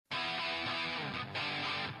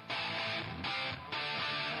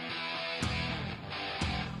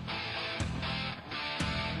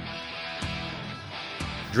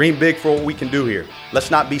Dream big for what we can do here. Let's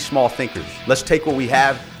not be small thinkers. Let's take what we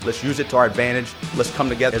have, let's use it to our advantage, let's come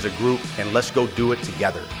together as a group, and let's go do it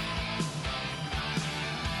together.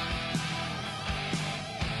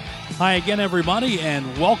 Hi again, everybody, and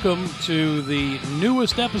welcome to the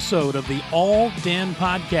newest episode of the All Dan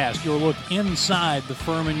Podcast, your look inside the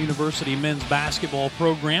Furman University men's basketball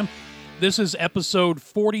program. This is episode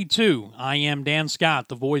 42. I am Dan Scott,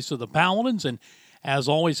 the voice of the Paladins, and as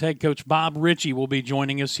always, head coach Bob Richey will be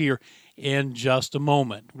joining us here in just a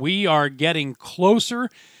moment. We are getting closer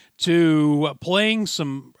to playing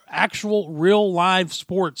some actual real live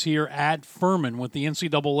sports here at Furman with the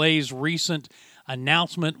NCAA's recent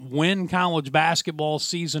announcement when college basketball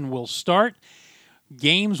season will start.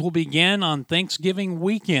 Games will begin on Thanksgiving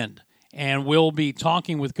weekend, and we'll be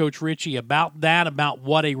talking with Coach Richey about that, about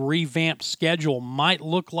what a revamped schedule might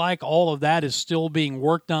look like. All of that is still being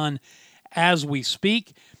worked on as we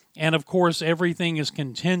speak. And, of course, everything is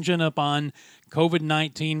contingent upon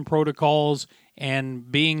COVID-19 protocols and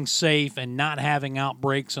being safe and not having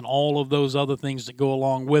outbreaks and all of those other things that go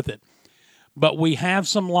along with it. But we have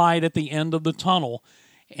some light at the end of the tunnel,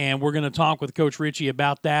 and we're going to talk with Coach Richey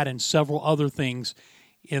about that and several other things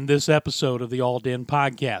in this episode of the All Den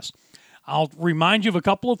Podcast. I'll remind you of a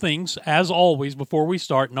couple of things, as always, before we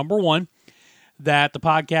start. Number one, that the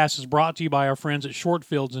podcast is brought to you by our friends at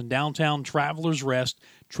Shortfields in downtown Travelers Rest,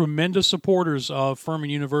 tremendous supporters of Furman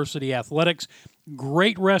University athletics,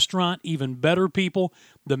 great restaurant, even better people,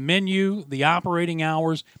 the menu, the operating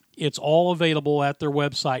hours, it's all available at their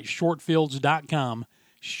website,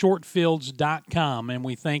 shortfields.com, and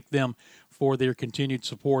we thank them for their continued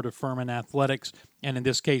support of Furman athletics, and in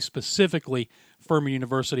this case specifically, Furman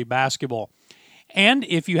University basketball. And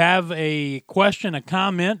if you have a question, a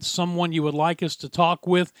comment, someone you would like us to talk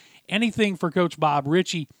with, anything for Coach Bob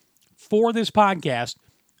Richey for this podcast,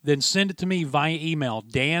 then send it to me via email,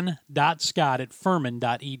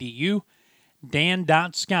 dan.scott@furman.edu,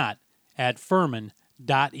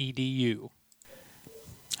 dan.scott@furman.edu.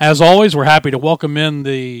 As always, we're happy to welcome in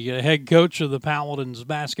the head coach of the Paladins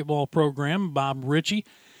basketball program, Bob Richey,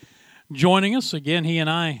 joining us. Again, he and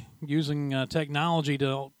I using technology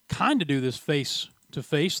to kind of do this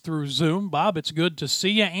face-to-face through Zoom. Bob, it's good to see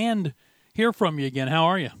you and hear from you again. How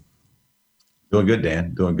are you? Doing good,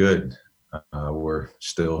 Dan. Doing good. We're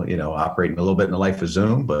still, operating a little bit in the life of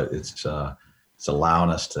Zoom, but it's allowing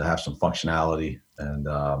us to have some functionality and,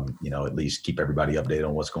 at least keep everybody updated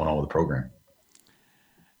on what's going on with the program.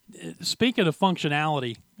 Speaking of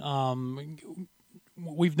functionality,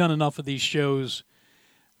 we've done enough of these shows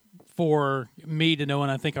for me to know, and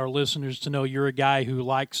I think our listeners to know, you're a guy who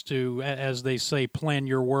likes to, as they say, plan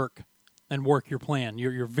your work and work your plan.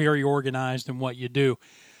 You're very organized in what you do.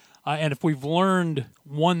 And if we've learned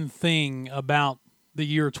one thing about the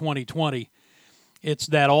year 2020, it's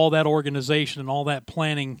that all that organization and all that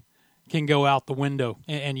planning can go out the window,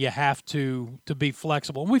 and you have to be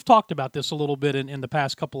flexible. And we've talked about this a little bit in the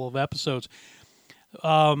past couple of episodes.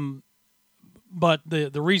 But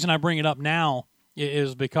the reason I bring it up now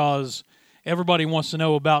is because everybody wants to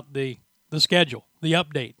know about the schedule, the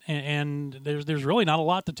update, and there's really not a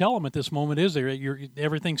lot to tell them at this moment, is there?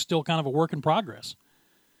 Everything's still kind of a work in progress.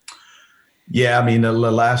 Yeah, I mean, the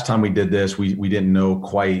last time we did this, we didn't know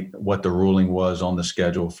quite what the ruling was on the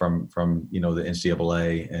schedule from the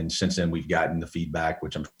NCAA, and since then we've gotten the feedback,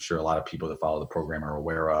 which I'm sure a lot of people that follow the program are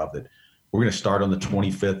aware of, that we're going to start on the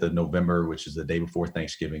 25th of November, which is the day before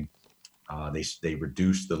Thanksgiving. They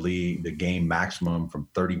reduced the game maximum from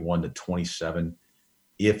 31 to 27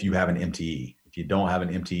 if you have an MTE. If you don't have an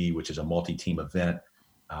MTE, which is a multi-team event,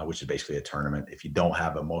 which is basically a tournament, if you don't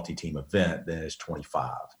have a multi-team event, then it's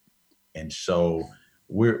 25. And so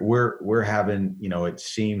we're having, it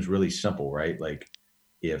seems really simple, right? Like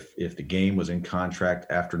if the game was in contract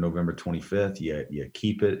after November 25th, you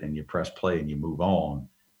keep it and you press play and you move on.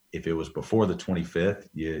 If it was before the 25th,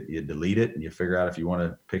 you delete it and you figure out if you want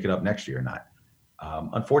to pick it up next year or not.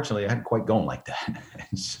 Unfortunately, I hadn't quite gone like that.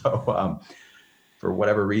 And so for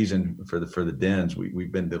whatever reason, for the Dens,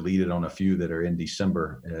 we've been deleted on a few that are in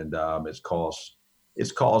December, and it's caused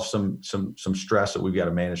some stress that we've got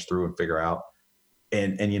to manage through and figure out.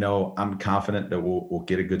 And I'm confident that we'll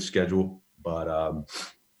get a good schedule, but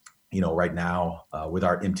right now with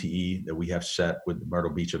our MTE that we have set with the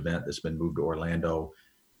Myrtle Beach event that's been moved to Orlando,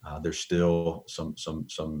 there's still some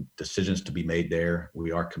decisions to be made there.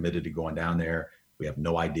 We are committed to going down there. We have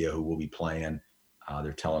no idea who we'll be playing.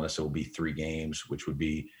 They're telling us it will be 3 games, which would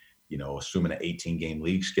be, assuming an 18-game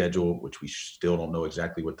league schedule, which we still don't know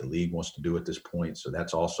exactly what the league wants to do at this point. So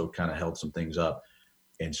that's also kind of held some things up.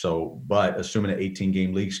 And so, but assuming an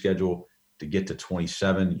 18-game league schedule, to get to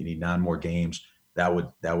 27, you need 9 more games. that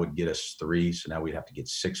would get us 3. So now we'd have to get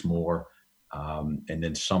 6 more. And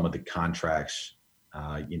then some of the contracts,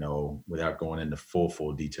 without going into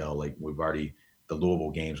full detail, like the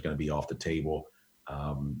Louisville game is going to be off the table.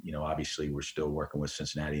 Obviously we're still working with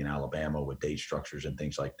Cincinnati and Alabama with date structures and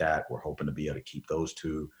things like that. We're hoping to be able to keep those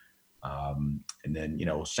 2. And then,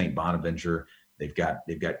 St. Bonaventure, they've got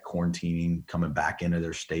quarantining coming back into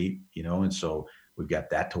their state, and so we've got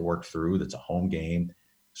that to work through. That's a home game.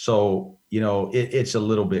 So, it's a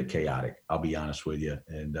little bit chaotic, I'll be honest with you.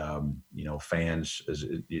 And, fans,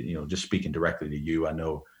 just speaking directly to you, I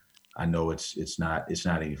know it's not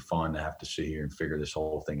any fun to have to sit here and figure this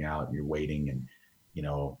whole thing out, and you're waiting, and,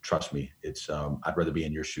 trust me, it's, I'd rather be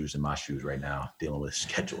in your shoes than my shoes right now dealing with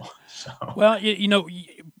schedule. So, Well,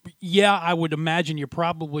 yeah, I would imagine you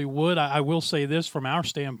probably would. I will say this from our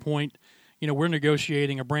standpoint, we're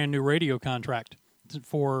negotiating a brand new radio contract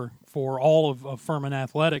for all of Furman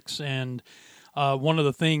Athletics, and one of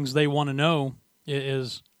the things they want to know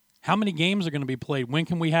is how many games are going to be played, when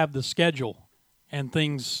can we have the schedule, and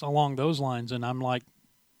things along those lines. And I'm like,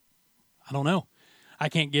 I don't know. I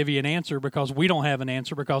can't give you an answer because we don't have an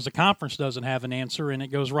answer, because the conference doesn't have an answer, and it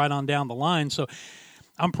goes right on down the line. So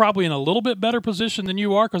I'm probably in a little bit better position than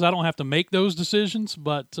you are because I don't have to make those decisions,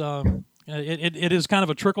 but it is kind of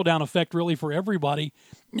a trickle-down effect really for everybody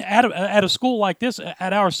at a school like this,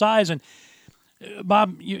 at our size. And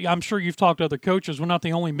Bob, I'm sure you've talked to other coaches. We're not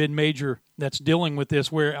the only mid-major that's dealing with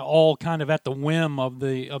this. We're all kind of at the whim of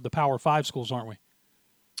the Power 5 schools, aren't we?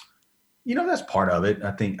 That's part of it.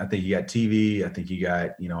 I think you got TV. I think you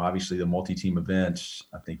got, obviously the multi-team events.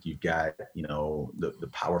 I think you've got, the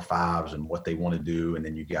Power 5s and what they want to do. And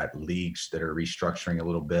then you got leagues that are restructuring a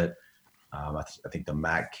little bit. I think the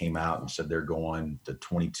MAC came out and said they're going to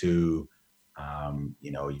 22.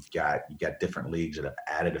 You've got different leagues that have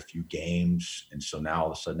added a few games. And so now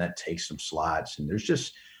all of a sudden that takes some slots, and there's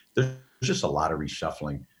just a lot of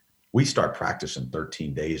reshuffling. We start practice in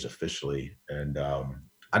 13 days officially. And,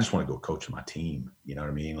 I just want to go coach my team. You know what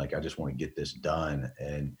I mean? Like, I just want to get this done.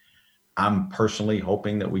 And I'm personally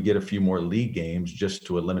hoping that we get a few more league games just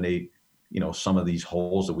to eliminate, some of these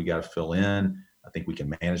holes that we got to fill in. I think we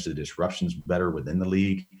can manage the disruptions better within the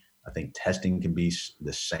league. I think testing can be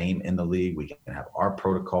the same in the league. We can have our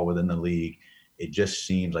protocol within the league. It just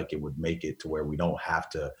seems like it would make it to where we don't have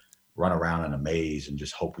to run around in a maze and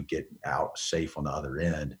just hope we get out safe on the other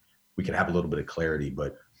end. We can have a little bit of clarity,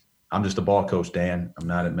 but I'm just a ball coach, Dan. I'm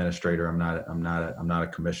not an administrator. I'm not a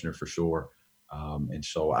commissioner for sure. And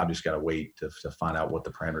so I've just got to wait to find out what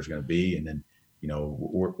the parameters are going to be. And then,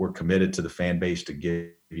 we're committed to the fan base to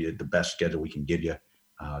give you the best schedule we can give you,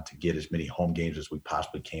 to get as many home games as we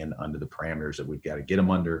possibly can under the parameters that we've got to get them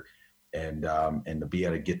under, and to be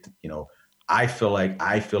able to get, I feel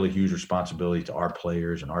a huge responsibility to our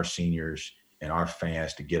players and our seniors and our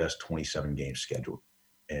fans to get us 27 games scheduled.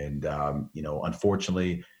 And,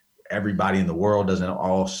 unfortunately, everybody in the world doesn't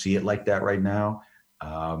all see it like that right now.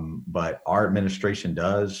 But our administration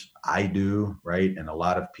does. I do, right? And a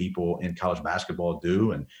lot of people in college basketball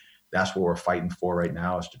do. And that's what we're fighting for right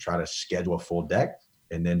now, is to try to schedule a full deck.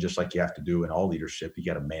 And then, just like you have to do in all leadership, you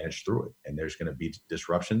got to manage through it. And there's going to be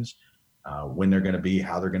disruptions. When they're going to be,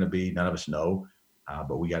 how they're going to be, none of us know.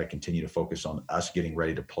 But we got to continue to focus on us getting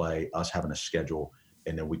ready to play, us having a schedule,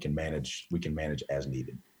 and then we can manage as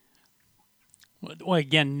needed. Well,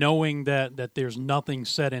 again, knowing that there's nothing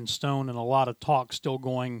set in stone and a lot of talk still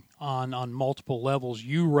going on multiple levels,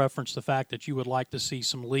 you referenced the fact that you would like to see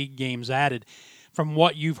some league games added. From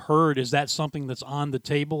what you've heard, is that something that's on the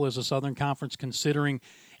table? Is the Southern Conference considering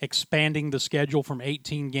expanding the schedule from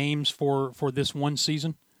 18 games for this one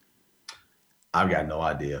season? I've got no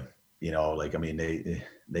idea.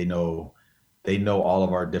 They know all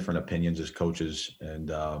of our different opinions as coaches. And,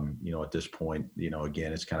 at this point,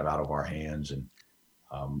 again, it's kind of out of our hands, and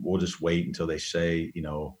we'll just wait until they say,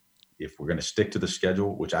 if we're going to stick to the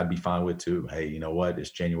schedule, which I'd be fine with too. Hey, you know what? It's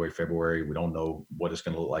January, February. We don't know what it's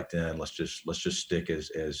going to look like then. Let's just stick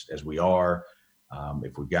as we are.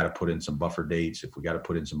 If we've got to put in some buffer dates, if we got to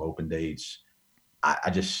put in some open dates,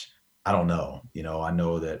 I don't know. I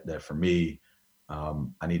know that for me,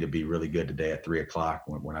 I need to be really good today at 3:00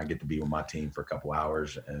 when I get to be with my team for a couple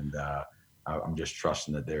hours. And I'm just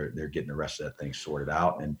trusting that they're getting the rest of that thing sorted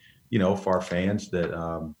out. And, for our fans that,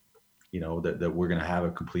 that we're going to have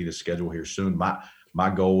a completed schedule here soon. My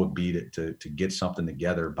goal would be to get something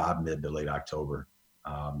together by mid to late October,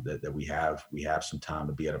 that we have some time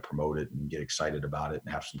to be able to promote it and get excited about it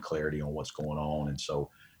and have some clarity on what's going on. And so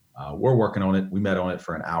we're working on it. We met on it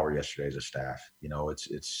for an hour yesterday as a staff.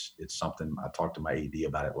 It's something. I talked to my AD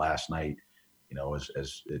about it last night.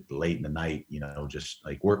 as late in the night, just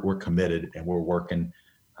like we're committed and we're working.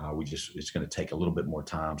 It's going to take a little bit more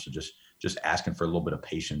time. So just asking for a little bit of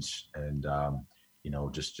patience and,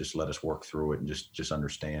 just let us work through it and just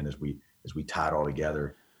understand as we tie it all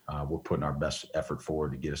together, we're putting our best effort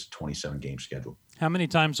forward to get us a 27 game schedule. How many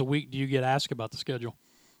times a week do you get asked about the schedule?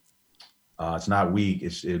 It's not week.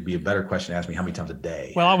 It'd be a better question to ask me how many times a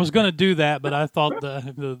day. Well, I was going to do that, but I thought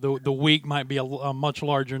the week might be a much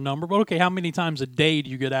larger number. But okay, how many times a day do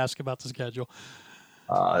you get asked about the schedule?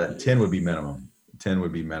 10 would be minimum. 10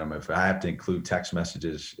 would be minimum. If I have to include text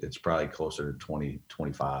messages, it's probably closer to 20,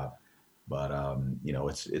 25. But,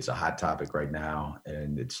 it's a hot topic right now.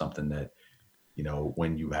 And it's something that,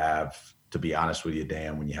 when you have, to be honest with you,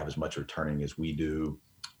 Dan, when you have as much returning as we do,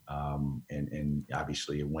 and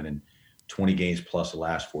obviously winning 20 games plus the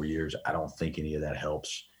last 4 years, I don't think any of that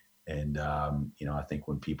helps. And, I think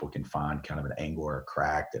when people can find kind of an angle or a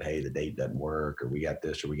crack that, hey, the date doesn't work, or we got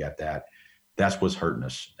this or we got that, that's what's hurting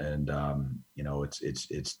us. And,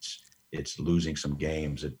 it's losing some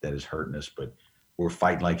games that is hurting us, but we're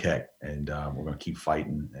fighting like heck, and we're going to keep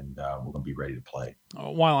fighting, and we're going to be ready to play.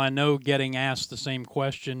 While I know getting asked the same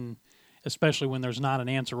question, especially when there's not an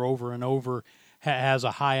answer over and over, has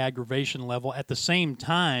a high aggravation level, at the same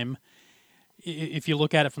time, if you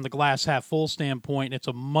look at it from the glass half full standpoint, it's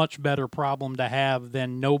a much better problem to have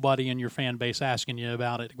than nobody in your fan base asking you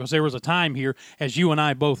about it. Because there was a time here, as you and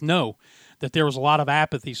I both know, that there was a lot of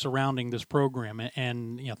apathy surrounding this program,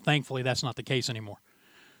 and thankfully that's not the case anymore.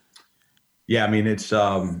 Yeah, I mean, it's,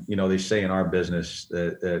 they say in our business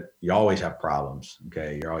that you always have problems,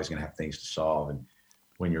 okay? You're always going to have things to solve. And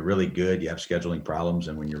when you're really good, you have scheduling problems.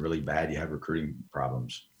 And when you're really bad, you have recruiting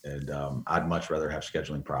problems. And I'd much rather have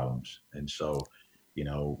scheduling problems. And so,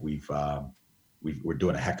 we're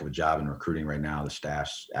doing a heck of a job in recruiting right now. The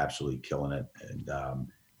staff's absolutely killing it. And,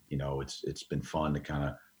 it's been fun to kind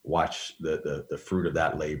of watch the fruit of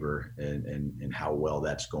that labor and how well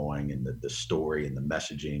that's going, and the story and the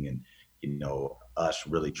messaging, and, us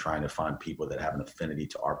really trying to find people that have an affinity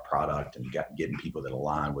to our product and getting people that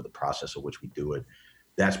align with the process of which we do it.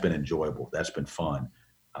 That's been enjoyable. That's been fun.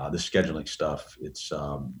 The scheduling stuff, it's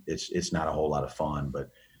not a whole lot of fun,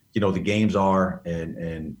 but the games are,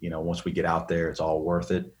 and once we get out there, it's all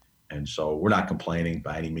worth it. And so we're not complaining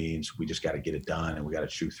by any means. We just got to get it done, and we got to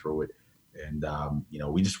chew through it. And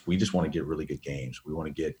we just want to get really good games. We want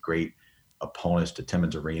to get great opponents to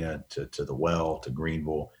Timmons Arena, to the Well, to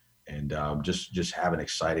Greenville, and just have an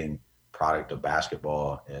exciting product of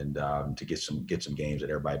basketball, and to get some games that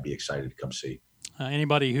everybody be excited to come see.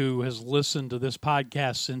 Anybody who has listened to this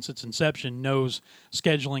podcast since its inception knows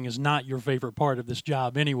scheduling is not your favorite part of this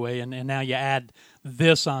job anyway, and now you add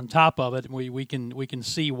this on top of it, and we can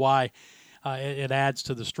see why it adds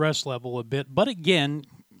to the stress level a bit. But again,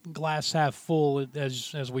 glass half full,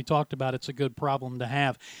 as we talked about, it's a good problem to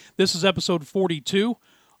have. This is episode 42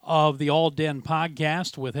 of the All Den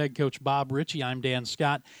podcast with head coach Bob Richey. I'm Dan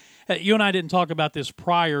Scott. You and I didn't talk about this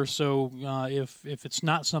prior, so if it's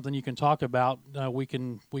not something you can talk about, we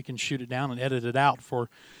can shoot it down and edit it out for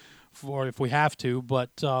if we have to.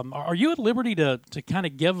 But are you at liberty to kind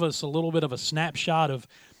of give us a little bit of a snapshot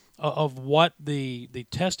of what the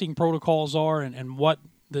testing protocols are, and what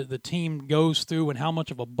the team goes through, and how much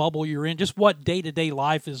of a bubble you're in, just what day-to-day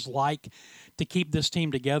life is like to keep this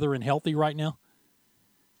team together and healthy right now?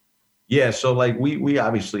 Yeah, so like we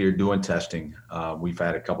obviously are doing testing. We've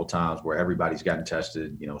had a couple times where everybody's gotten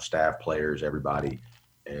tested, staff, players, everybody.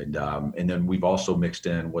 And then we've also mixed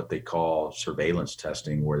in what they call surveillance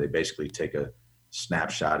testing, where they basically take a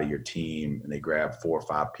snapshot of your team and they grab 4 or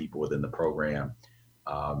 5 people within the program,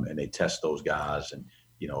 and they test those guys. And,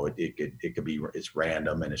 it could be, it's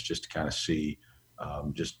random, and it's just to kind of see,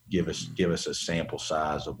 just give us a sample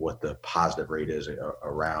size of what the positive rate is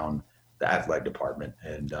around the athletic department.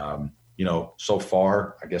 And, so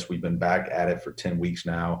far, I guess we've been back at it for 10 weeks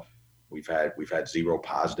now. We've had 0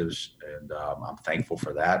 positives, and I'm thankful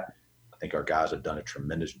for that. I think our guys have done a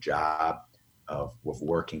tremendous job of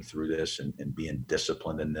working through this and being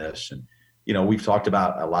disciplined in this. And, we've talked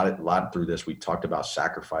about a lot through this. We talked about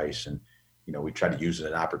sacrifice, and, we tried to use it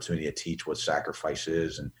as an opportunity to teach what sacrifice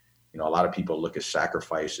is. And, a lot of people look at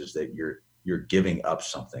sacrifice as that you're giving up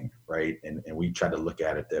something, right? And we try to look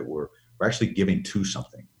at it that we're actually giving to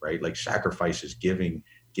something, right? Like sacrifice is giving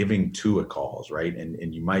to a cause, right?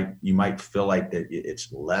 And you might feel like that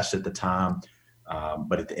it's less at the time,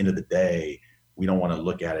 but at the end of the day, we don't want to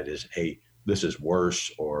look at it as, hey, this is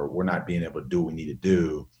worse, or we're not being able to do what we need to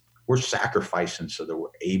do. We're sacrificing so that we're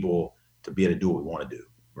able to be able to do what we want to do,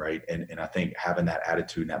 right? And I think having that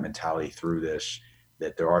attitude and that mentality through this,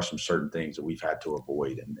 that there are some certain things that we've had to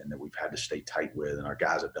avoid and that we've had to stay tight with, and our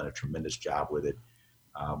guys have done a tremendous job with it.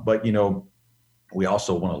 But we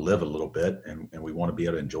also want to live a little bit, and we want to be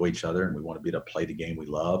able to enjoy each other, and we want to be able to play the game we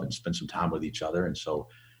love and spend some time with each other. And so,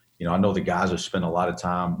 I know the guys have spent a lot of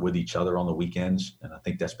time with each other on the weekends, and I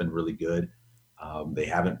think that's been really good. They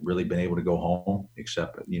haven't really been able to go home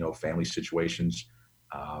except, family situations.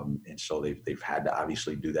 And so they've had to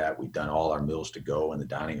obviously do that. We've done all our meals to go in the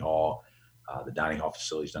dining hall. The dining hall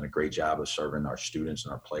facility's done a great job of serving our students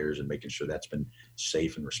and our players and making sure that's been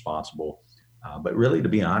safe and responsible. But really, to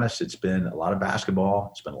be honest, it's been a lot of basketball.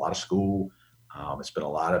 It's been a lot of school. It's been a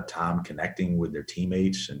lot of time connecting with their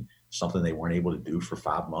teammates, and something they weren't able to do for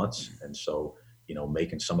 5 months. And so,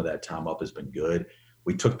 making some of that time up has been good.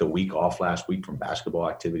 We took the week off last week from basketball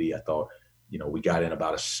activity. I thought, we got in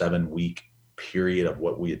about a 7-week period of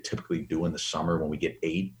what we would typically do in the summer when we get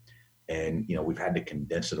 8. And, we've had to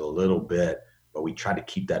condense it a little bit, but we try to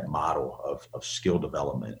keep that model of skill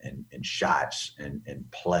development and shots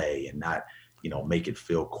and play, and not, make it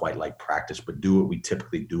feel quite like practice, but do what we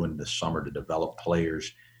typically do in the summer to develop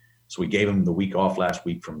players. So we gave them the week off last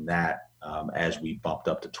week from that, as we bumped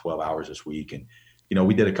up to 12 hours this week. And,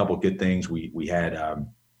 we did a couple of good things. We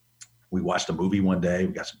we watched a movie one day.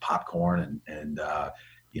 We got some popcorn, and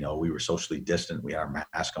we were socially distant. We had our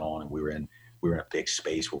mask on, and we were in a big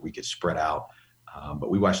space where we could spread out. But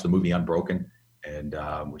we watched the movie Unbroken, and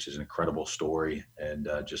which is an incredible story, and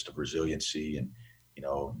just of resiliency, and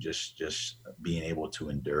just being able to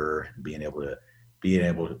endure, being able to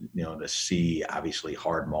to see obviously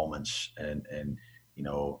hard moments, and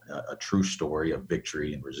a true story of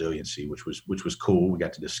victory and resiliency, which was cool. We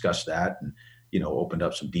got to discuss that, and opened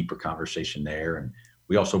up some deeper conversation there. And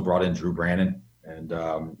we also brought in Drew Brannon, and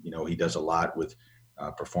he does a lot with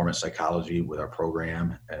performance psychology with our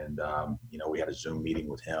program, and we had a Zoom meeting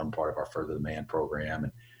with him, part of our Further the Man program.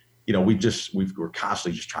 And we're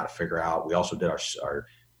constantly just trying to figure out. We also did our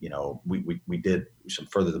we did some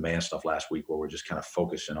Further the Man stuff last week, where we're just kind of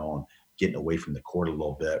focusing on getting away from the court a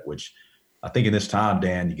little bit, which I think in this time,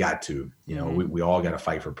 Dan, you got to, we all got to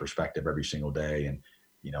fight for perspective every single day. And,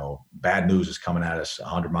 bad news is coming at us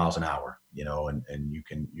 100 miles an hour, and you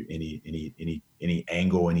can, any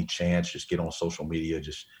angle, any chance, just get on social media,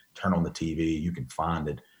 just turn on the TV, you can find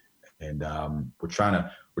it. And we're trying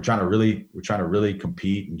to really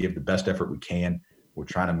compete and give the best effort we can. We're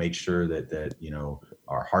trying to make sure that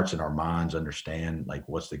our hearts and our minds understand, like,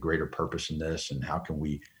 what's the greater purpose in this, and how can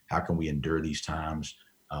we endure these times.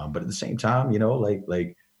 But at the same time,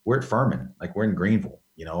 like we're at Furman, like we're in Greenville,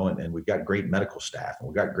 and we've got great medical staff, and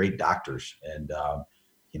we've got great doctors, and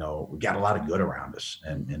we got a lot of good around us,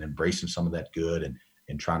 and embracing some of that good,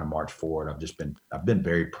 and trying to march forward. I've been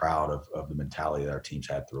very proud of the mentality that our team's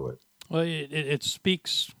had through it. Well, it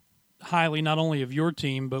speaks highly not only of your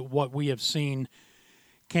team, but what we have seen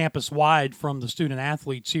campus-wide from the student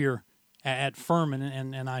athletes here at Furman,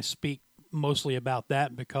 and I speak mostly about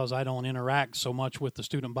that because I don't interact so much with the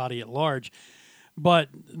student body at large. But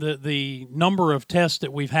the number of tests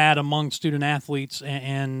that we've had among student athletes,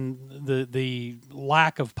 and the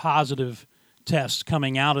lack of positive tests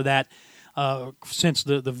coming out of that since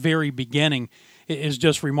the very beginning is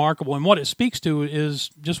just remarkable. And what it speaks to is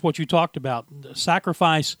just what you talked about,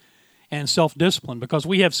 sacrifice and self-discipline, because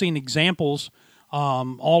we have seen examples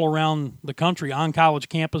all around the country on college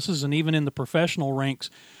campuses and even in the professional ranks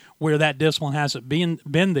where that discipline hasn't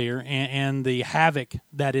been there, and the havoc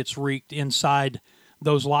that it's wreaked inside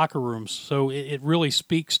those locker rooms. So it really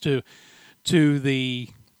speaks to the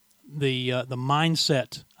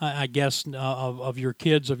mindset, I guess, of your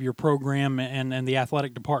kids, of your program, and the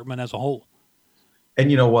athletic department as a whole.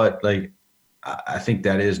 And you know what? Like, I think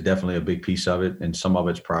that is definitely a big piece of it, and some of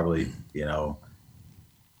it's probably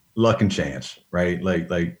luck and chance, right?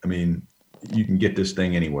 Like I mean, you can get this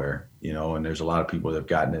thing anywhere, and there's a lot of people that have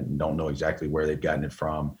gotten it and don't know exactly where they've gotten it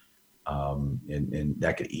from. And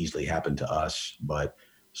that could easily happen to us. But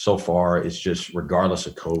so far, it's just, regardless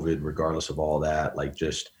of COVID, regardless of all that, like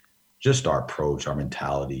just our approach, our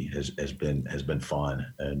mentality has been fun.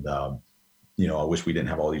 And, I wish we didn't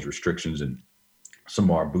have all these restrictions, and some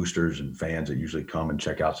of our boosters and fans that usually come and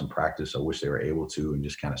check out some practice, I wish they were able to and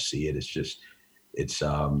just kind of see it.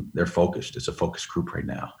 They're focused. It's a focused group right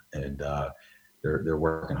now. And, they're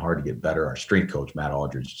working hard to get better. Our strength coach, Matt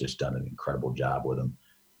Aldridge, just done an incredible job with them,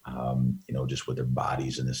 just with their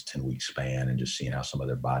bodies in this 10-week span, and just seeing how some of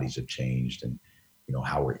their bodies have changed, and,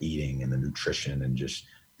 how we're eating, and the nutrition, and just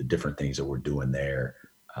the different things that we're doing there.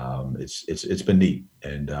 It's been neat.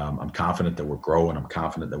 And I'm confident that we're growing. I'm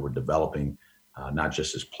confident that we're developing, not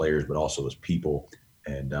just as players, but also as people.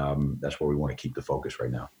 And that's where we want to keep the focus right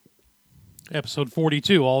now. Episode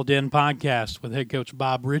 42, All Den Podcast with head coach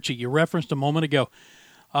Bob Richey. You referenced a moment ago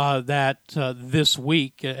that this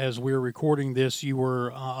week, as we're recording this, you were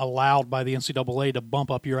allowed by the NCAA to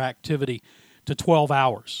bump up your activity to 12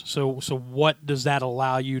 hours. So what does that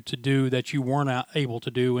allow you to do that you weren't able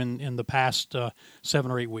to do in the past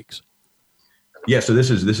 7 or 8 weeks? Yeah, so this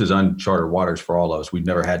is uncharted waters for all of us. We've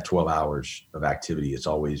never had 12 hours of activity. It's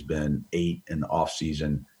always been 8 in the off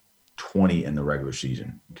season, 20 in the regular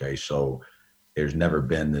season. Okay, so there's never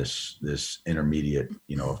been this intermediate,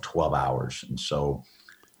 of 12 hours. And so,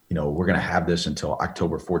 we're going to have this until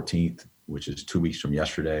October 14th, which is 2 weeks from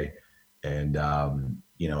yesterday. And,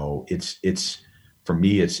 it's for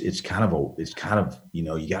me, it's kind of,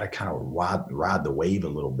 you got to kind of ride the wave a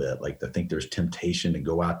little bit. Like, I think there's temptation to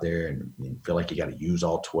go out there and feel like you got to use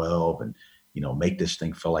all 12 and, make this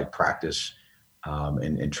thing feel like practice.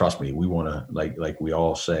 And trust me, we want to, like we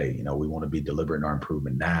all say, we want to be deliberate in our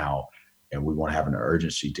improvement now, and we want to have an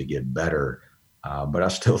urgency to get better. But I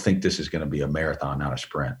still think this is going to be a marathon, not a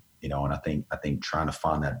sprint, and I think trying to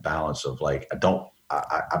find that balance of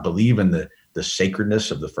I believe in the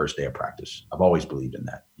sacredness of the first day of practice. I've always believed in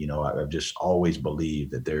that. I've just always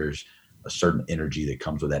believed that there's a certain energy that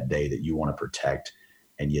comes with that day that you want to protect,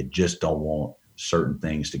 and you just don't want certain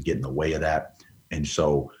things to get in the way of that. And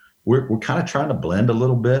so we're kind of trying to blend a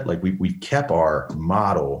little bit. Like we've kept our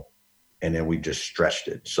model, and then we just stretched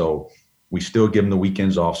it. So we still give them the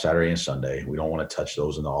weekends off, Saturday and Sunday. We don't want to touch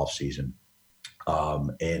those in the off season.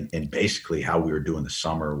 And basically how we were doing the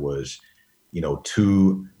summer was,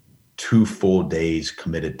 two full days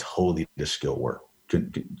committed totally to skill work,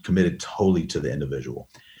 committed totally to the individual.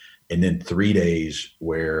 And then 3 days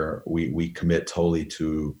where we commit totally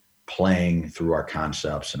to playing through our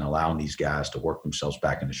concepts and allowing these guys to work themselves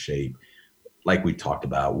back into shape. Like we talked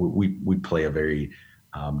about, we play a very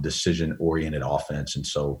decision-oriented offense. And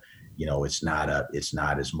so, it's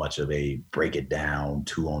not as much of a break it down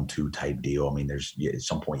 2-on-2 type deal. I mean, at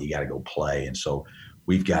some point you got to go play. And so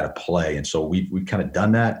we've got to play. And so we've kind of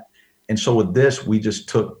done that. And so with this, we just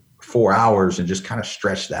took 4 hours and just kind of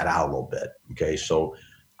stretched that out a little bit. Okay. So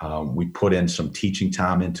we put in some teaching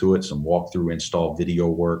time into it, some walkthrough install video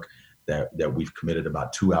work that we've committed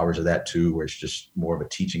about 2 hours of that too, where it's just more of a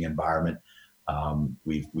teaching environment.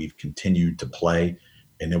 We've continued to play.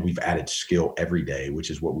 And then we've added skill every day,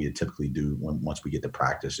 which is what we typically do once we get to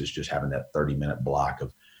practice, is just having that 30-minute block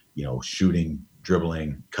of, shooting,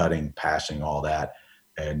 dribbling, cutting, passing, all that.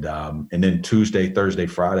 And then Tuesday, Thursday,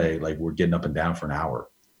 Friday, like we're getting up and down for an hour.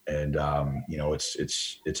 And,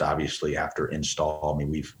 it's obviously after install. I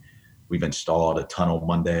mean, we've installed a ton on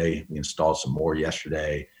Monday. We installed some more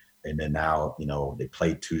yesterday. And then now, they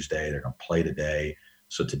played Tuesday. They're going to play today.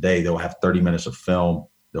 So today they'll have 30 minutes of film.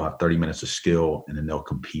 They'll have 30 minutes of skill, and then they'll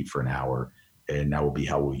compete for an hour. And that will be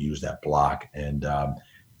how we'll use that block. And,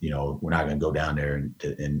 we're not going to go down there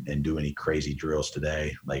and do any crazy drills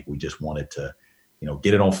today. Like, we just wanted to,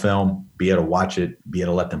 get it on film, be able to watch it, be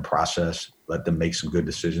able to let them process, let them make some good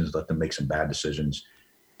decisions, let them make some bad decisions,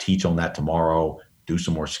 teach on that tomorrow, do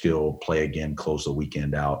some more skill, play again, close the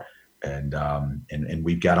weekend out. And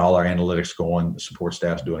we've got all our analytics going. The support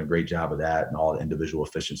staff's doing a great job of that, and all the individual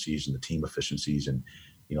efficiencies and the team efficiencies. And,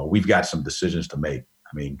 we've got some decisions to make.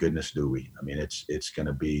 I mean, goodness do we? I mean, it's going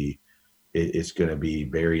to be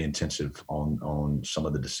very intensive on some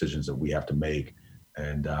of the decisions that we have to make.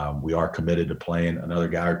 And we are committed to playing another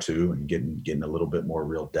guy or two and getting a little bit more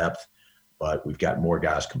real depth. But we've got more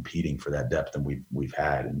guys competing for that depth than we've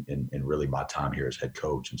had in really my time here as head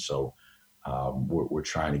coach. And so we're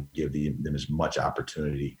trying to give them as much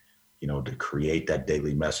opportunity, to create that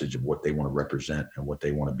daily message of what they want to represent and what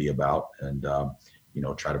they want to be about, and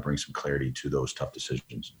try to bring some clarity to those tough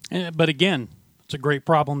decisions. But again, it's a great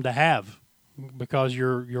problem to have, because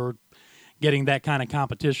you're getting that kind of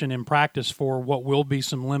competition in practice for what will be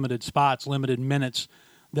some limited spots, limited minutes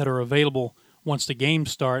that are available once the games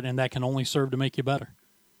start, and that can only serve to make you better.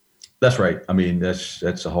 That's right. I mean, that's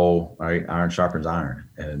the whole, right? Iron sharpens iron.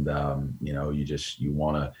 And, you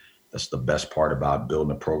want to, that's the best part about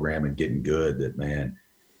building a program and getting good, that, man,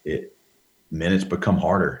 minutes become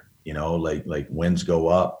harder, like wins go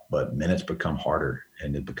up, but minutes become harder,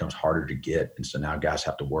 and it becomes harder to get. And so now guys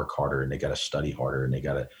have to work harder, and they got to study harder, and they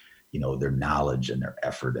got to, their knowledge and their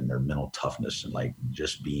effort and their mental toughness, and like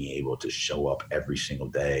just being able to show up every single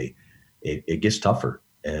day, it gets tougher.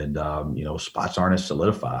 And, spots aren't as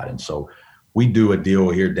solidified. And so we do a deal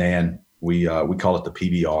here, Dan. We call it the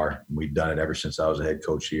PBR. We've done it ever since I was a head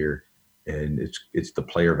coach here. And it's the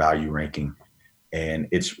player value ranking. And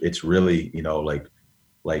it's really,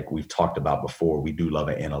 like we've talked about before, we do love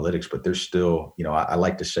analytics, but there's still, I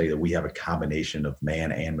like to say that we have a combination of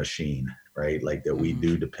man and machine, right? Like that we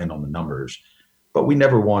do depend on the numbers, but we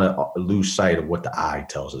never want to lose sight of what the eye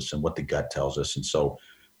tells us and what the gut tells us. And so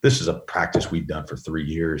this is a practice we've done for 3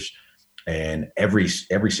 years, and every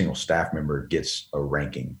single staff member gets a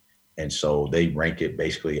ranking. And so they rank it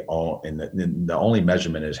basically all, and the only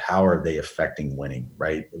measurement is how are they affecting winning,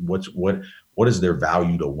 right? What is their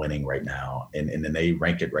value to winning right now? And then they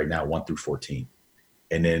rank it right now 1 through 14.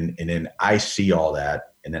 And then I see all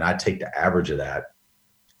that, and then I take the average of that,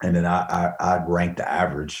 and then I rank the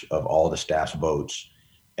average of all the staff's votes.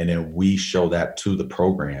 And then we show that to the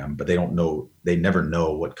program, but they never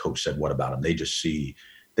know what coach said what about them. They just see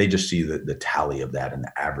the tally of that and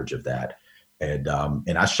the average of that. And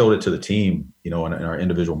I showed it to the team, in our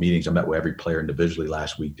individual meetings. I met with every player individually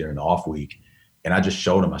last week during the off week. And I just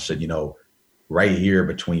showed them, I said, right here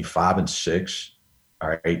between 5 and 6,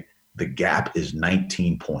 all right, the gap is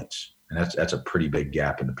 19 points. And that's a pretty big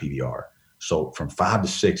gap in the PBR. So from 5 to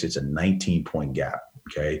 6, it's a 19-point gap,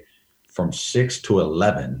 okay? From 6 to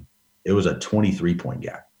 11, it was a 23-point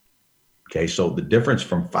gap, okay? So the difference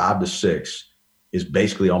from 5 to 6 is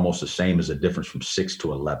basically almost the same as the difference from 6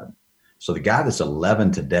 to 11. So the guy that's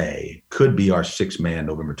 11 today could be our 6th man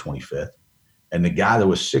November 25th. And the guy that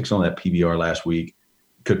was 6 on that PBR last week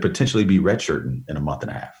could potentially be redshirting in a month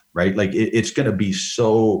and a half, right? Like it's going to be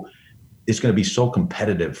so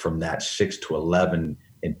competitive from that 6 to 11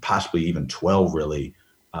 and possibly even 12 really,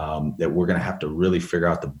 that we're going to have to really figure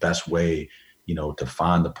out the best way, to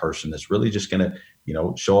find the person that's really just going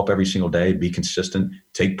to, show up every single day, be consistent,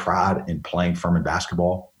 take pride in playing Furman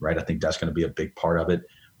basketball, right? I think that's going to be a big part of it.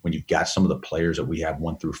 When you've got some of the players that we have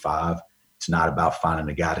 1 through 5, it's not about finding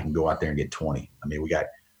a guy that can go out there and get 20. I mean,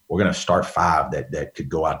 we're going to start 5 that could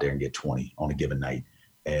go out there and get 20 on a given night.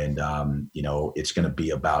 And, it's going to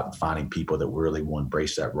be about finding people that really will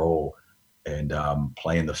embrace that role and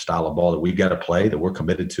playing the style of ball that we've got to play, that we're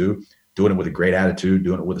committed to, doing it with a great attitude,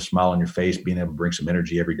 doing it with a smile on your face, being able to bring some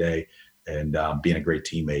energy every day, and being a great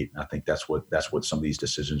teammate. And I think that's what some of these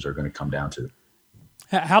decisions are going to come down to.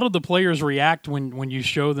 How did the players react when you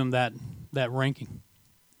show them that ranking?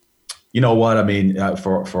 You know what? I mean,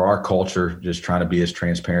 for our culture, just trying to be as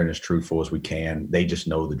transparent, as truthful as we can. They just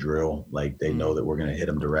know the drill. Like they know that we're going to hit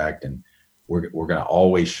them direct, and we're going to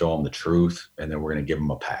always show them the truth, and then we're going to give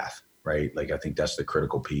them a path, right? Like I think that's the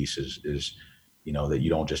critical piece is that you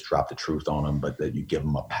don't just drop the truth on them, but that you give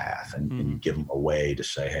them a path and you give them a way to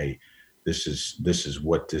say, hey, this is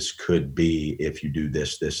what this could be if you do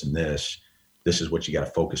this, this, and this. This is what you got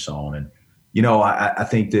to focus on. And I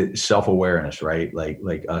think that self-awareness, right? Like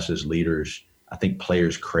us as leaders, I think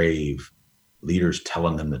players crave leaders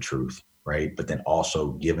telling them the truth, right? But then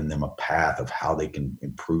also giving them a path of how they can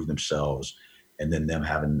improve themselves, and then them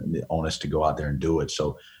having the onus to go out there and do it.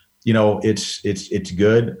 So, it's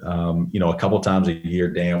good. A couple of times a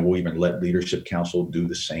year, Dan, we'll even let Leadership Council do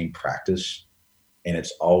the same practice. And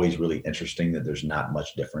it's always really interesting that there's not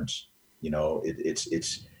much difference.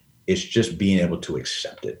 It's just being able to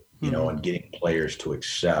accept it, and getting players to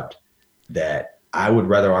accept that I would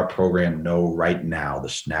rather our program know right now the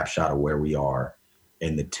snapshot of where we are,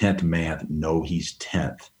 and the 10th man know he's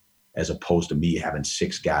 10th, as opposed to me having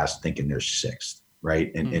 6 guys thinking they're 6th,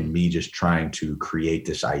 right? And me just trying to create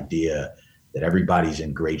this idea that everybody's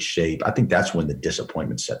in great shape. I think that's when the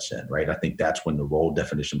disappointment sets in, right? I think that's when the role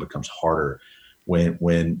definition becomes harder,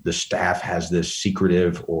 when the staff has this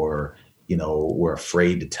secretive or we're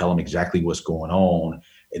afraid to tell them exactly what's going on.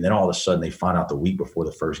 And then all of a sudden they find out the week before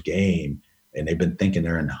the first game, and they've been thinking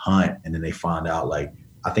they're in the hunt. And then they find out, like,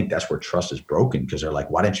 I think that's where trust is broken, because they're like,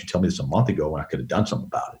 why didn't you tell me this a month ago when I could have done something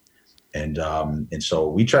about it? And so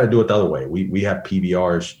we try to do it the other way. We have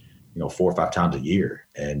PBRs, 4 or 5 times a year.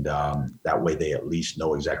 And that way they at least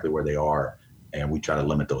know exactly where they are. And we try to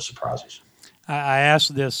limit those surprises. I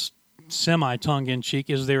asked this semi-tongue-in-cheek,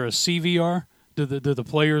 is there a CVR? Do the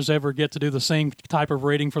players ever get to do the same type of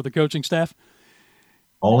rating for the coaching staff?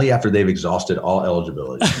 Only after they've exhausted all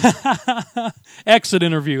eligibility. Exit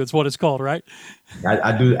interview is what it's called, right?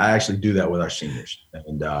 I actually do that with our seniors,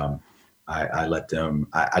 and I let them.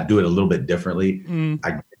 I do it a little bit differently.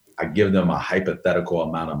 I give them a hypothetical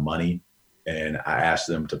amount of money, and I ask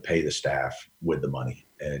them to pay the staff with the money.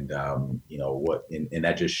 And and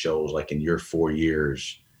that just shows, like, in your 4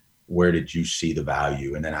 years, where did you see the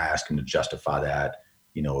value? And then I ask them to justify that,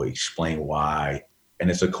 explain why. And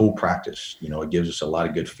it's a cool practice. It gives us a lot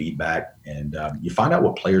of good feedback, and you find out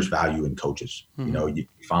what players value in coaches. You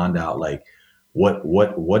find out, like,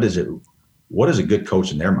 what is it what is a good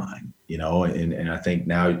coach in their mind, and I think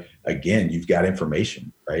now, again, you've got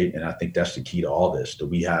information, right? And I think that's the key to all this. Do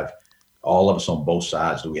we have all of us on both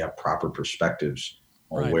sides? Do we have proper perspectives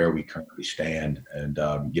on where we currently stand, and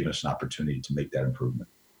giving us an opportunity to make that improvement?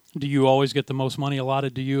 Do you always get the most money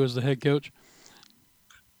allotted to you as the head coach?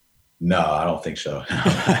 No, I don't think so.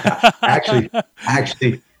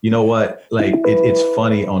 actually, you know what? Like it's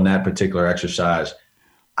funny on that particular exercise.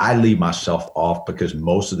 I leave myself off because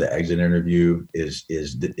most of the exit interview is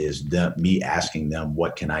me asking them,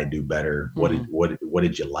 what can I do better? Mm-hmm. What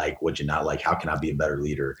did you like? What did you not like? How can I be a better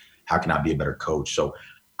leader? How can I be a better coach? So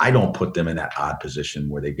I don't put them in that odd position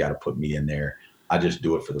where they've got to put me in there. I just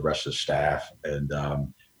do it for the rest of the staff. And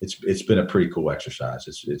it's been a pretty cool exercise.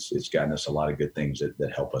 It's gotten us a lot of good things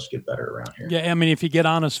that help us get better around here. Yeah, I mean, if you get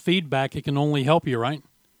honest feedback, it can only help you, right?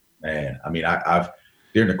 Man, I mean, I've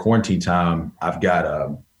during the quarantine time, I've got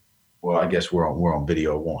well, I guess we're on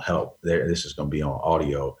video. It won't help. This is going to be on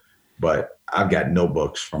audio, but I've got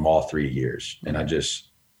notebooks from all 3 years, and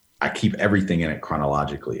I keep everything in it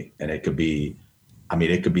chronologically. And it could be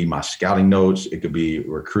my scouting notes, it could be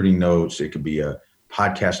recruiting notes, it could be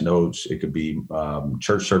podcast notes, it could be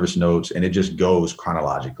church service notes, and it just goes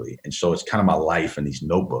chronologically. And so it's kind of my life in these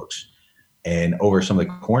notebooks. And over some of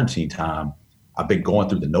the quarantine time, I've been going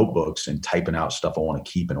through the notebooks and typing out stuff I want to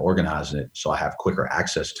keep and organizing it so I have quicker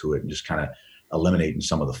access to it and just kind of eliminating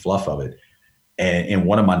some of the fluff of it. And in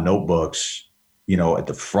one of my notebooks, at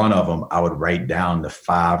the front of them, I would write down the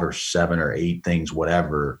 5 or 7 or 8 things,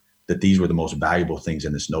 whatever, that these were the most valuable things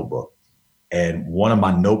in this notebook. And one of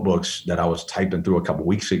my notebooks that I was typing through a couple of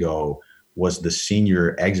weeks ago was the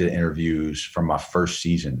senior exit interviews from my first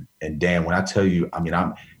season. And Dan, when I tell you, I mean,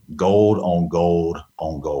 I'm gold on gold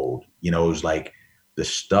on gold. It was like the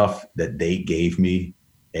stuff that they gave me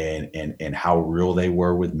and how real they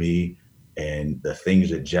were with me, and the things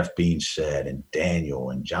that Jeff Bean said, and Daniel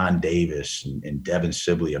and John Davis and Devin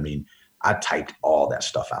Sibley. I mean, I typed all that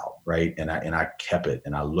stuff out, right? And I kept it,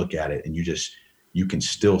 and I look at it, and you can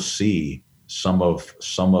still see some of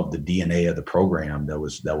the DNA of the program that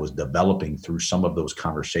was developing through some of those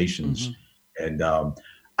conversations. Mm-hmm. And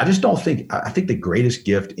I just don't think, I think the greatest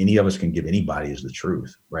gift any of us can give anybody is the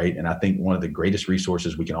truth, right? And I think one of the greatest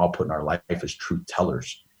resources we can all put in our life is truth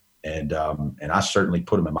tellers. And I certainly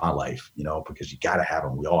put them in my life, because you got to have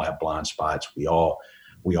them. We all have blind spots. We all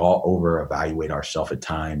over evaluate ourselves at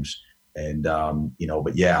times. And,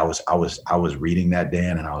 but yeah, I was reading that,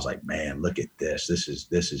 Dan, and I was like, man, look at this. This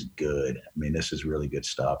is good. I mean, this is really good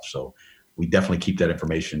stuff. So we definitely keep that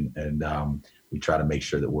information, and we try to make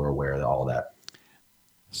sure that we're aware of all of that.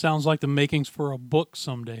 Sounds like the makings for a book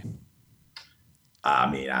someday. I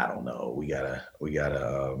mean, I don't know. We got a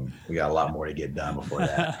lot more to get done before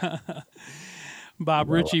that. Bob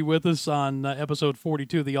Richey with us on episode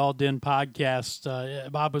 42 of the All Den podcast.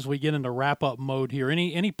 Bob, as we get into wrap-up mode here,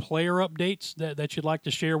 any player updates that you'd like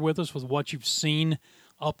to share with us with what you've seen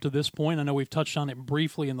up to this point? I know we've touched on it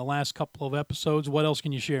briefly in the last couple of episodes. What else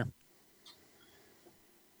can you share?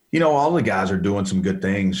 All the guys are doing some good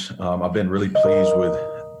things. I've been really pleased with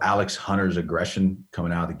Alex Hunter's aggression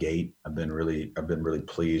coming out of the gate. I've been really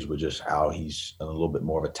pleased with just how he's in a little bit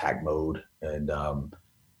more of attack mode. And,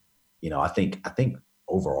 I think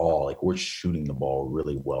overall, like, we're shooting the ball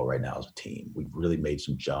really well right now as a team. We've really made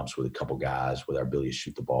some jumps with a couple guys with our ability to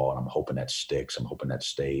shoot the ball, and I'm hoping that sticks. I'm hoping that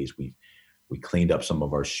stays. We cleaned up some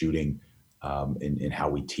of our shooting in how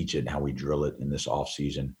we teach it and how we drill it in this off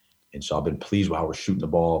season. And so I've been pleased with how we're shooting the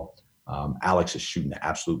ball. Alex is shooting the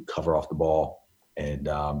absolute cover off the ball and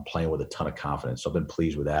playing with a ton of confidence. So I've been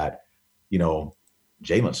pleased with that. Jalen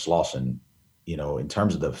Slauson, in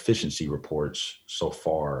terms of the efficiency reports so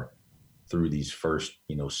far through these first,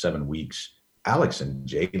 7 weeks, Alex and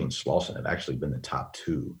Jalen Slauson have actually been the top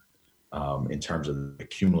 2 in terms of the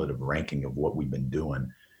cumulative ranking of what we've been doing.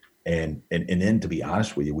 And then, to be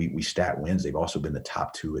honest with you, we stat wins. They've also been the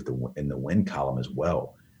top 2 in the win column as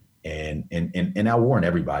well. And I warn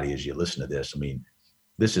everybody as you listen to this. I mean,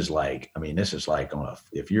 this is like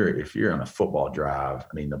if you're on a football drive.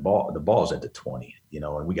 I mean, the ball's at the 20,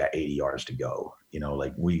 and we got 80 yards to go.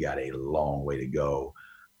 We got a long way to go.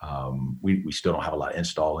 We still don't have a lot of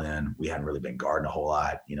install in. We haven't really been guarding a whole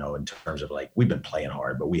lot, in terms of we've been playing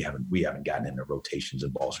hard, but we haven't gotten into rotations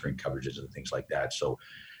and ball screen coverages and things like that. So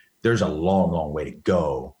there's a long, long way to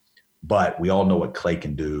go. But we all know what Clay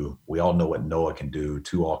can do. We all know what Noah can do,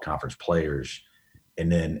 2 all-conference players.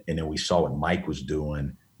 And then we saw what Mike was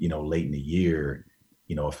doing, late in the year.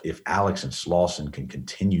 If Alex and Slauson can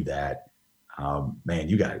continue that, man,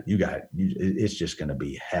 it's just going to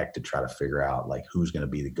be heck to try to figure out who's going to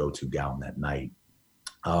be the go-to guy on that night.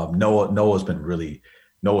 Noah's been really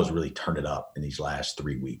Noah's really turned it up in these last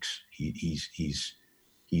 3 weeks.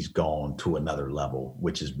 He's gone to another level,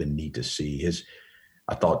 which has been neat to see.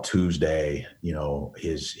 I thought Tuesday,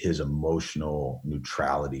 his emotional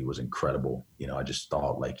neutrality was incredible. I just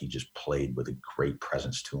thought like he just played with a great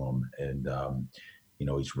presence to him. And,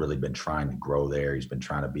 he's really been trying to grow there. He's been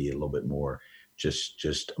trying to be a little bit more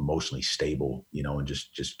just emotionally stable, and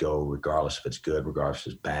just go regardless if it's good, regardless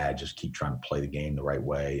if it's bad, just keep trying to play the game the right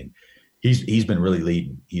way. And he's been really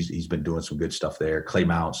leading. He's been doing some good stuff there. Clay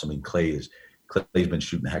Mounts, Clay's been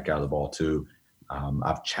shooting the heck out of the ball too.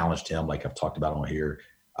 I've challenged him, like I've talked about on here.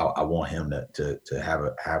 I want him to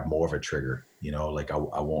have more of a trigger, like I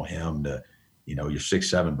want him to, you're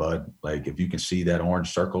 6'7", bud. Like if you can see that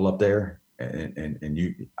orange circle up there and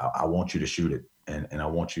I want you to shoot it. And I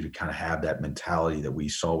want you to kind of have that mentality that we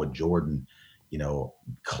saw with Jordan.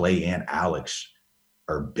 Clay and Alex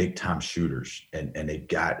are big time shooters and they've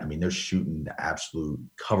got, they're shooting the absolute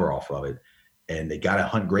cover off of it, and they got to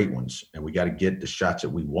hunt great ones, and we got to get the shots that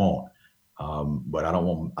we want. But I don't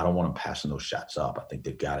want them passing those shots up. I think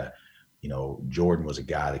they've got to, Jordan was a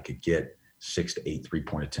guy that could get 6 to 8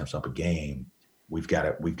 3-point attempts up a game. We've got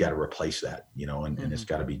to replace that, and it's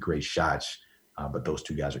got to be great shots. But those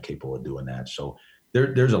two guys are capable of doing that. So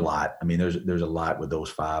there's a lot. There's a lot with those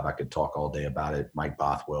five. I could talk all day about it. Mike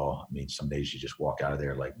Bothwell. Some days you just walk out of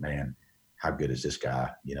there like, man, how good is this guy?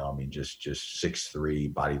 Just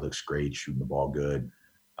 6'3", body looks great, shooting the ball good.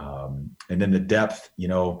 And then the depth,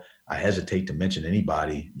 I hesitate to mention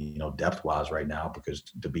anybody, depth-wise right now, because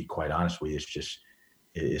to be quite honest with you,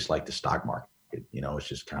 it's like the stock market. It's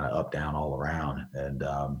just kind of up, down, all around. And,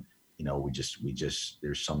 we just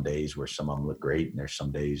there's some days where some of them look great, and there's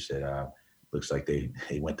some days that looks like they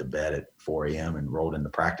went to bed at 4 a.m. and rolled into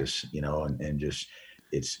practice, and just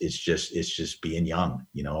it's just being young,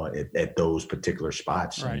 at those particular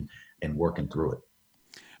spots, right, and working through it.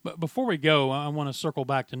 But before we go, I want to circle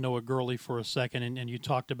back to Noah Gurley for a second, and you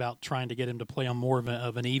talked about trying to get him to play on more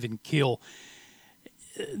of an even keel.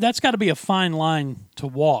 That's got to be a fine line to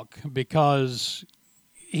walk, because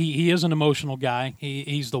he is an emotional guy.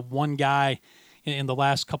 He's the one guy in the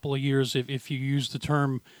last couple of years, if you use the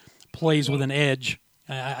term plays with an edge,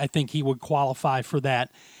 I think he would qualify for that.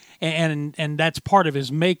 And that's part of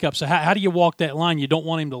his makeup. So how do you walk that line? You don't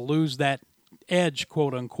want him to lose that edge,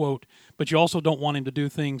 quote unquote, but you also don't want him to do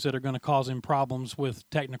things that are going to cause him problems with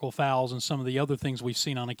technical fouls and some of the other things we've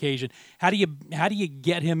seen on occasion. How do you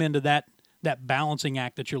get him into that balancing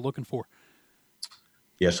act that you're looking for?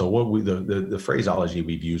 Yeah, so what the phraseology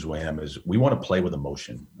we've used with him is we want to play with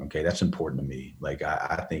emotion. Okay, that's important to me. Like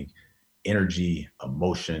I think energy,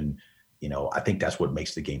 emotion, I think that's what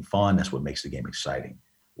makes the game fun. That's what makes the game exciting.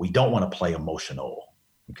 We don't want to play emotional,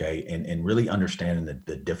 okay, and really understanding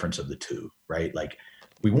the difference of the two, right? Like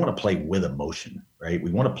we want to play with emotion, right?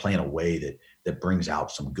 We want to play in a way that brings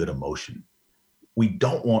out some good emotion. We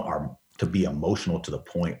don't want to be emotional to the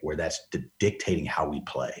point where that's dictating how we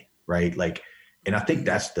play, right? Like. And I think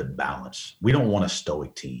that's the balance. We don't want a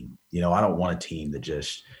stoic team. I don't want a team that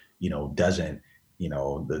just, doesn't,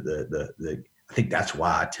 I think that's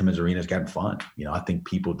why Timmons Arena's gotten fun. I think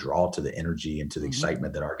people draw to the energy and to the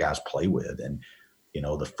excitement that our guys play with. And,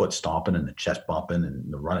 the foot stomping and the chest bumping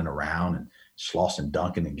and the running around and slossing,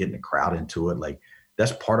 dunking and getting the crowd into it. Like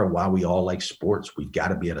that's part of why we all like sports. We've got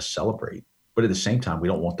to be able to celebrate. But at the same time, we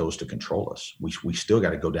don't want those to control us. We still got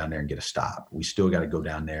to go down there and get a stop. We still got to go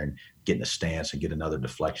down there and get in a stance and get another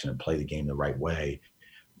deflection and play the game the right way.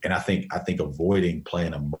 And I think avoiding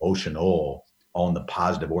playing emotional on the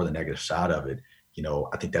positive or the negative side of it,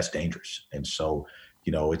 I think that's dangerous. And so,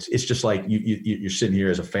 it's just like you're sitting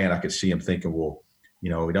here as a fan. I could see him thinking, well, we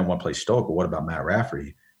don't want to play stoic, but what about Matt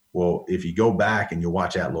Rafferty? Well, if you go back and you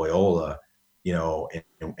watch at Loyola,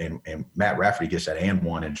 and Matt Rafferty gets that and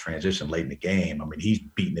one in transition late in the game. He's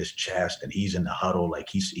beating his chest and he's in the huddle. Like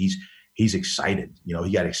he's excited,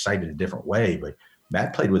 he got excited a different way, but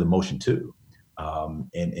Matt played with emotion too.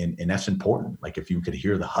 And that's important. Like if you could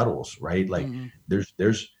hear the huddles, right? Like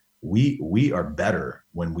we are better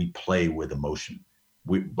when we play with emotion,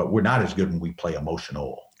 but we're not as good when we play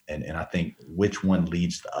emotional. And I think which one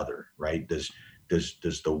leads the other, right? Does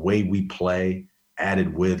the way we play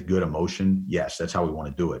added with good emotion? Yes, that's how we want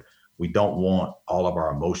to do it. We don't want all of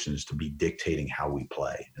our emotions to be dictating how we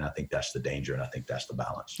play. And I think that's the danger, and I think that's the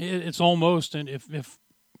balance. It's almost, and if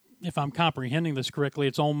I'm comprehending this correctly,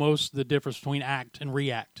 it's almost the difference between act and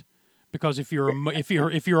react. Because if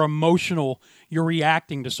you're emotional, you're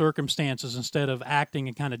reacting to circumstances instead of acting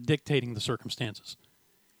and kind of dictating the circumstances.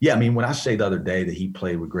 Yeah, when I say the other day that he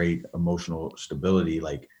played with great emotional stability,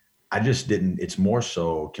 like I just didn't. It's more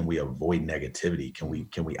so, can we avoid negativity? Can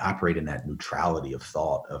we operate in that neutrality of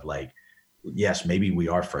thought of like, yes, maybe we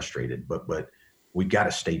are frustrated, but we got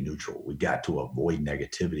to stay neutral. We got to avoid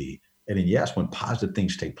negativity. And then, yes, when positive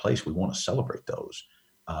things take place, we want to celebrate those.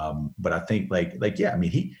 But I think yeah, I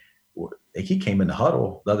mean, he came in the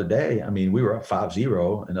huddle the other day. I mean, we were up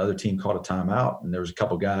 5-0 and the other team called a timeout. And there was a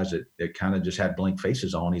couple of guys that kind of just had blank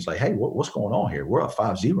faces on. He's like, hey, what's going on here? We're up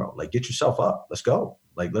 5-0. Like, get yourself up. Let's go.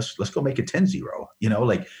 Like, let's go make it 10-0. You know,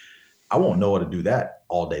 like, I won't know how to do that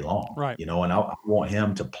all day long. Right. You know, and I want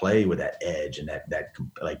him to play with that edge and that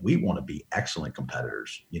like, we want to be excellent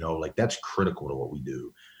competitors. You know, like, that's critical to what we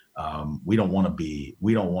do. We don't want to be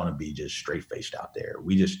just straight faced out there.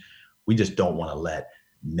 We just don't want to let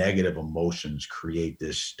negative emotions create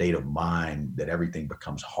this state of mind that everything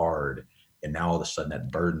becomes hard. And now all of a sudden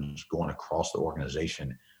that burden's going across the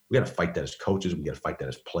organization. We got to fight that as coaches. We got to fight that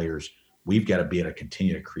as players. We've got to be able to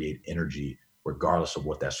continue to create energy regardless of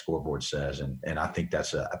what that scoreboard says. And I think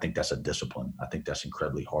that's a discipline. I think that's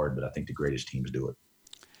incredibly hard, but I think the greatest teams do it.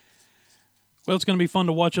 Well, it's going to be fun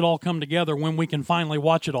to watch it all come together when we can finally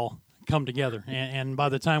watch it all come together. And by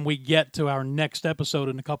the time we get to our next episode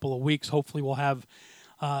in a couple of weeks, hopefully we'll have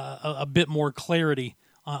a bit more clarity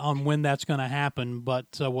on when that's going to happen. But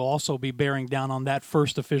we'll also be bearing down on that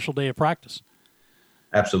first official day of practice.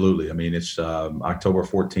 Absolutely. I mean, it's October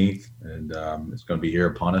 14th, and it's going to be here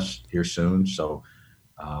upon us here soon. So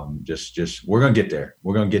just we're going to get there.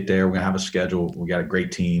 We're going to get there. We're going to have a schedule. We got a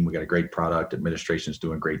great team. We got a great product. Administration's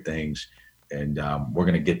doing great things, and we're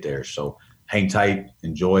going to get there. So hang tight,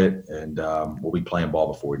 enjoy it, and we'll be playing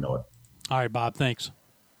ball before we know it. All right, Bob. Thanks.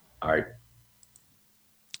 All right.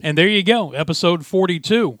 And there you go, episode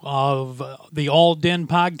 42 of the All Den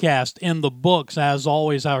podcast in the books. As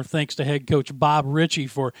always, our thanks to head coach Bob Richey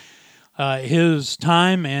for his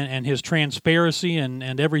time and his transparency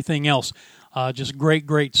and everything else. Just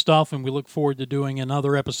great stuff, and we look forward to doing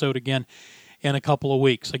another episode again in a couple of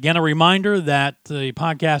weeks. Again, a reminder that the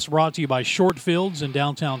podcast is brought to you by Shortfields in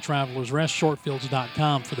downtown Travelers Rest,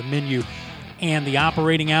 shortfields.com for the menu and the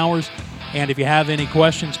operating hours. And if you have any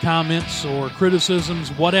questions, comments, or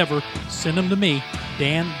criticisms, whatever, send them to me,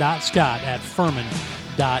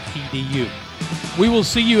 dan.scott@furman.edu. We will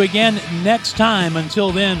see you again next time.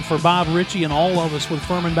 Until then, for Bob Richey and all of us with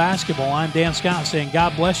Furman Basketball, I'm Dan Scott saying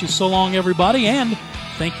God bless you. So long, everybody, and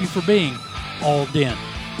thank you for being All Den.